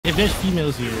there's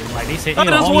females here, like they say, I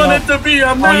just wanted to be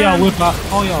a man.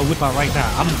 All y'all whip out right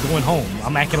now. I'm going home.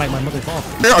 I'm acting like my mother's father.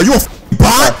 Hey, are you a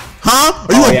bot? Huh?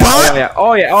 Are you a bot?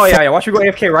 Oh yeah. Watch me go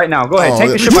AFK right now. Go ahead,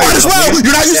 take the shit. You might as well.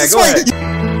 You're not used to swing.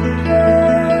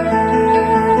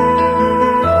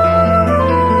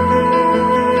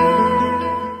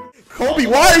 Kobe,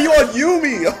 why are you on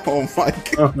Yumi? Oh my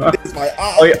god, it's my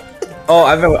eye. Oh yeah. Oh,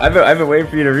 I've been waiting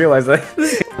for you to realize that.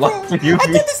 Locked in Yumi. I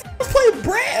thought this was playing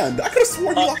Brand. I could have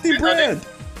sworn you locked in Brand.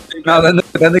 No, then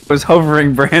it was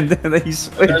hovering Brand, and then he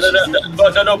switched.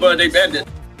 No, but they banned it.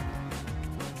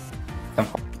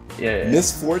 Yeah.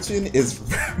 Misfortune is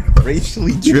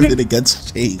racially driven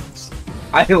against change.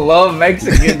 I love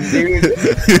Mexicans, dude.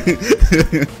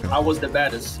 I was the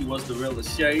baddest. He was the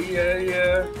realest.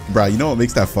 Yeah. Bro, you know what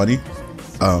makes that funny?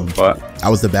 What? I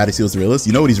was the baddest, he was the realest.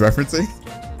 You know what he's referencing?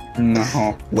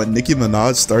 No. When Nicki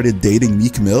Minaj started dating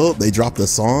Meek Mill, they dropped a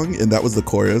song, and that was the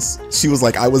chorus. She was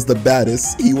like, I was the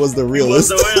baddest, he was the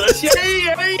realest.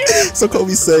 Yeah. So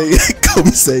Kobe say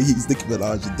he's Nicki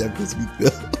Minaj and Denver's Meek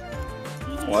Mill.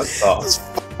 What the?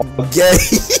 Gay.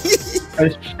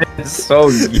 That shit is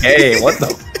so gay. What the?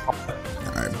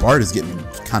 Alright, Bard is getting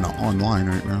kind of online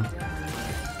right now.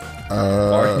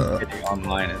 Bard getting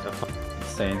online is a fucking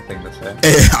insane thing to say.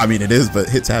 I mean, it is, but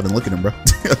hit tab and look at him, bro.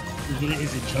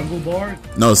 Is it jungle Bard?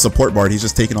 No, support Bard. He's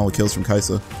just taking all the kills from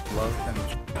Kaisa. Love and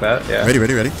that, yeah.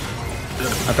 Ready.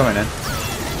 I'm coming in.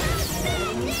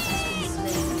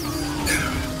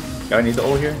 Do I need the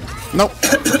ult here? Nope.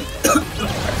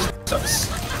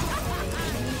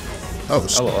 Oh,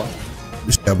 shit. Hello.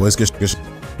 Yeah, boys, good.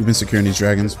 We've been securing these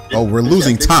dragons. Oh, we're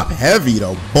losing top heavy,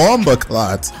 though. Bomba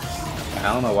clot.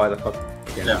 I don't know why the fuck.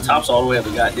 Yeah, top's all the way up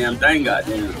the goddamn thing,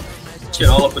 goddamn. Shit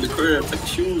all up in the crib, take the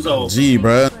shoes off. Gee,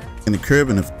 bro. In the crib,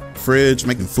 in the fridge,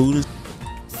 making food.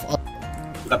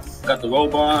 Got the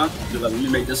robe on. Let me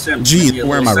make this sandwich. Gee,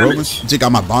 wearing my robe. Gee,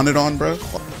 got my bonnet on, bro.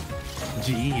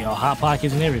 Gee, your hot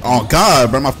pockets and everything. Oh,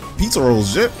 God, bro. My pizza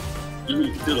rolls, shit.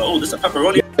 Oh, this is a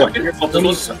pepperoni.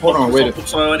 Hold on, wait.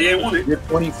 You're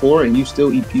 24 and you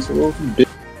still eat pizza rolls?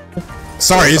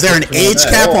 Sorry, is there an age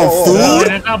cap on food?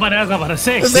 That's not what I was about to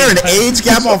say. Is there an age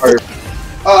cap on food?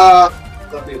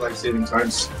 Daylight saving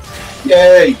times.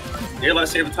 Yay! Daylight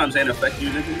saving times ain't affect you,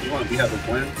 nigga. You want to be having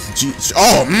plans?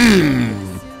 Oh,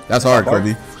 that's hard,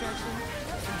 Kobe.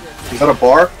 Is that a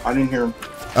bar? I didn't hear him.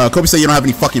 Kobe said you don't have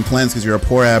any fucking plans because you're a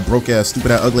poor ass, broke ass,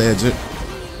 stupid ass, ugly ass shit.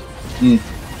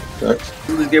 Okay.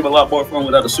 You just gave a lot more fun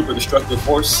without a super destructive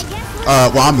force.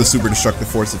 Well, I'm the super destructive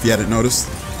force if you hadn't noticed.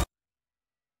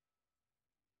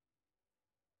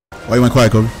 Why you went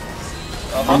quiet, Kobe?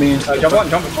 I mean, Jump on.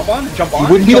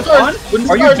 wouldn't be the Jump first.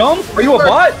 Are you dumb? Are you a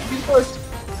bot?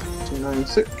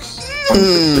 296.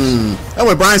 That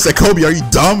way Brian said, Kobe, are you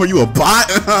dumb? Are you a bot?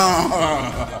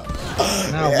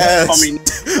 Yes.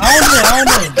 I don't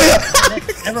know.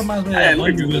 That reminds me of that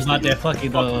one movie about that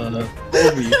fucking Kobe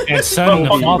and son and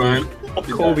the father.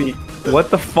 Kobe, what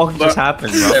the fuck just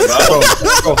happened,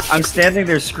 bro? I'm standing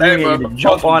there screaming at you to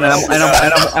jump on, and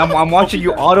I'm watching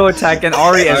you auto attack and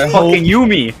Ari as fucking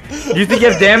Yumi. Do you think you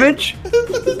have damage? What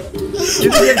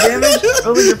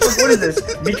is this?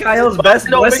 Mikhail's best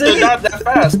blessing? They not that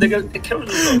fast. They killed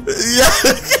him. Yeah.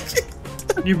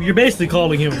 You're basically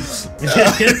calling him.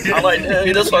 I'm like,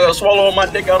 hey, this fucker swallowing my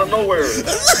dick out of nowhere.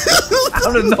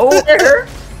 Out of nowhere?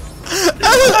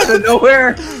 Out of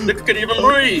nowhere? Nigga couldn't even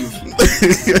breathe.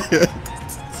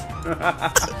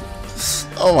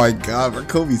 Oh my god, bro.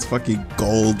 Kobe's fucking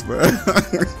gold, bro.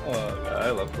 Oh, God,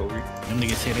 I love Kobe.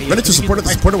 Ready to support it. The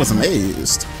supporter was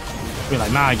amazed. We're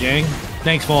like, nah, gang.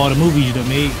 Thanks for all the movies you done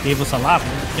made. Gave us a lot.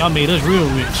 Y'all made us real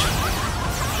rich.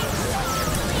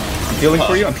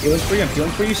 I'm feeling for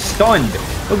you. Stunned.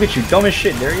 Look at you, dumb as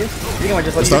shit. There he is. You think I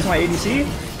just let you use my ADC?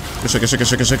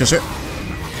 Good shit.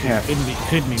 Yeah.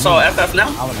 Couldn't be. So FF now?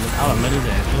 I would have let his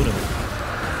ass do that.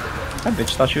 That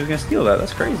bitch thought she was gonna steal that.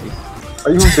 That's crazy.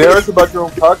 Are you embarrassed about your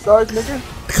own cock size, nigga?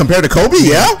 Compared to Kobe,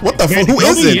 yeah? What the fuck? Who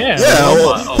isn't? Yeah.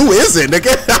 Who isn't,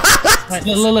 nigga? Like,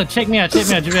 look, check me out,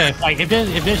 Jared. Like, if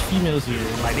there's females here,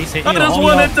 like they say, I just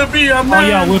wanted to be a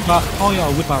man. all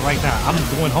y'all whip out right now. I'm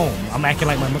going home. I'm acting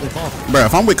like my mother's father. Bro,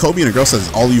 if I'm with Kobe and a girl says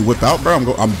all you whip out, bro,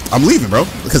 I'm leaving, bro,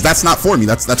 because that's not for me.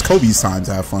 That's Kobe's time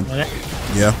to have fun.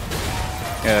 Yeah.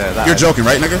 You're joking,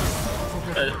 right, nigga?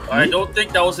 I don't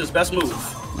think that was his best move.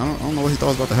 I don't know what he thought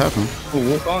was about to happen.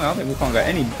 Wukong? I don't think Wukong got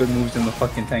any good moves in the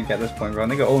fucking tank at this point, bro.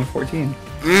 They got 0-14.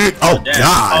 Oh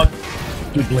god.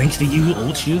 He blinks to you,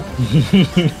 ults you.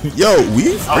 Yo,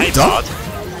 are you done?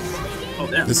 Oh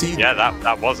damn. Is he? Yeah,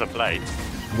 that was a play.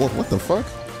 What the fuck?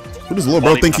 Who does little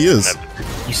bro think he is?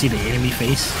 You see the enemy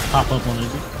face pop up on it.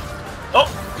 Oh,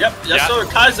 Yep, yes sir.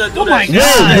 Kaiser do Oh my that.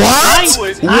 god!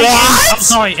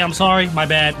 What? I'm sorry. My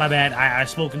bad. I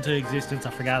spoke into existence.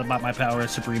 I forgot about my power as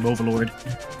Supreme Overlord.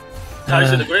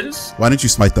 Kaiser the greatest. Why didn't you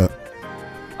smite that?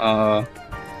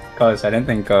 Cause I didn't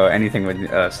think anything would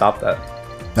stop that.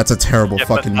 That's a terrible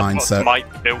fucking mindset.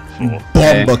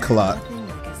 Bomba clot.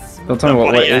 Don't tell me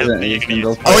what isn't.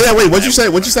 Oh yeah, wait. What'd you say?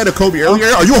 What'd you say to Kobe earlier?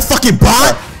 Are you a fucking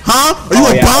bot? Huh? Are you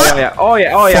a bot? Oh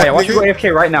yeah. Watch you go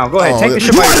AFK right now. Go ahead. Take the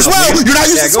shit. You might as well. You're not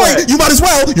using smite. You might as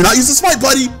well. You're not using smite,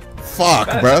 buddy. Fuck,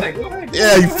 bro.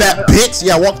 Yeah, you fat bitch.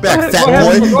 Yeah, walk back, fat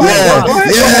boy. Yeah. I'm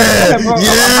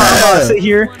gonna sit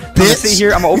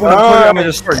here. I'm gonna open the Twitter. I'm gonna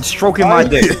just start stroking my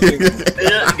dick.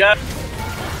 Yeah, got.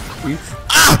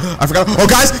 I forgot. Oh,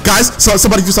 guys. So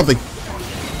somebody do something.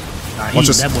 Watch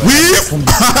this. Weave.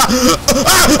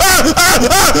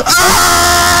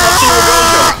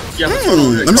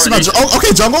 Let me see my. Oh,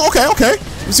 okay, jungle. Okay.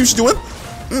 Let me see what you're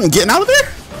doing. Getting out of there.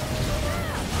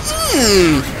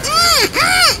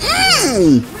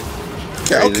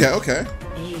 Okay.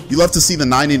 You love to see the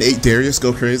 9 and 8 Darius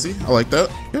go crazy. I like that.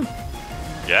 Good.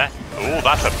 Yeah. Oh,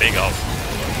 that's a big up.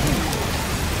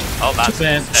 Oh, that's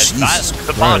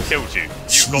the bar killed you.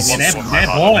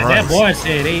 That boy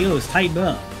said, "Hey, it was tightened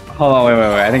up." Hold on,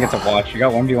 wait. I think it's a watch. You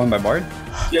got 1v1 by Bard?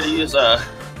 You gotta use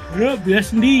Yep,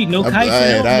 yes indeed. No kites.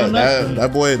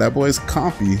 That boy's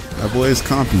compy. That boy is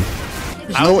compy.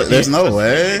 There's no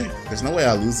way. There's no way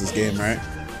I lose this game, right?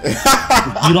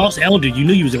 You lost Elder. You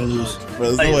knew you was gonna lose.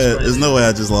 Bro, there's no way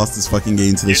I just lost this fucking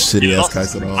game to this shitty ass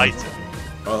Kai'Sa at all.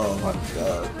 Oh my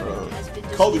god, bro.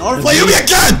 Kobe, don't ever play Yuumi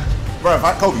again! Bro,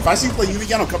 if I see you play Yuumi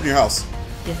again, I'll come to your house.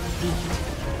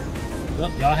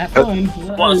 Well, y'all have fun.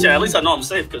 Well, yeah, at least I know I'm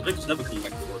safe because Victor's never coming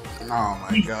back to work. Oh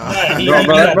my god.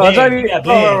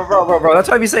 Bro, that's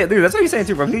why you say it, dude. That's why you say it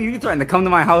too, bro. You threatened to come to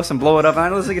my house and blow it up, and I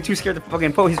was like too scared to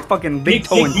fucking pull his fucking big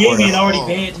toe in Florida. He already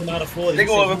banned him out of Florida. They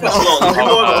go over and put a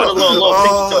little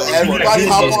everybody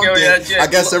hop on dick. I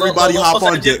guess everybody hop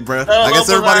on dick, bro. I guess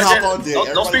everybody hop on dick.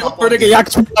 Don't speak up for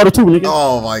nigga.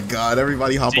 Oh my god,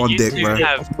 everybody hop on dick, bro.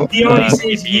 He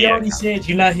already said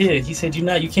you're not here. He said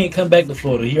you can't come back to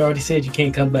Florida. He already said you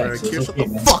can't come back. Shut the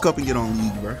fuck up and get on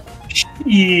league, bro.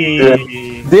 Yeah.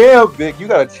 Damn, Vic, you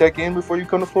gotta check in before you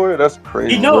come to Florida. That's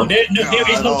crazy. No, there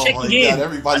is no checking in.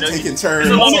 Everybody taking turns.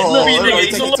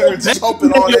 Everybody taking turns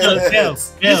jumping on their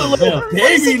heads. The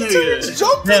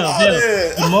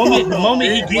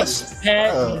moment he gets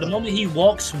past, the moment he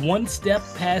walks one step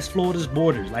past Florida's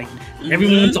borders, like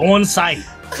everyone's on site.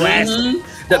 Classic.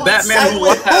 The Batman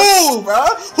who, bro?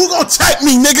 Who gonna check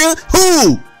me, nigga?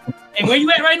 Who? Hey, where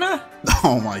you at right now?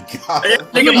 Oh my god.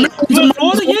 You in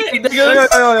Florida yet?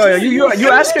 You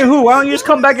asking who? Why don't you just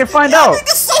come back and find out?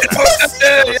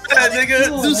 Nigga,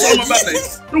 do something about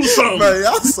it. Do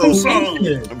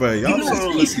something. Bro, y'all so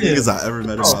niggas I ever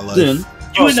met in my life.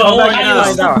 You in the whole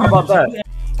How about that?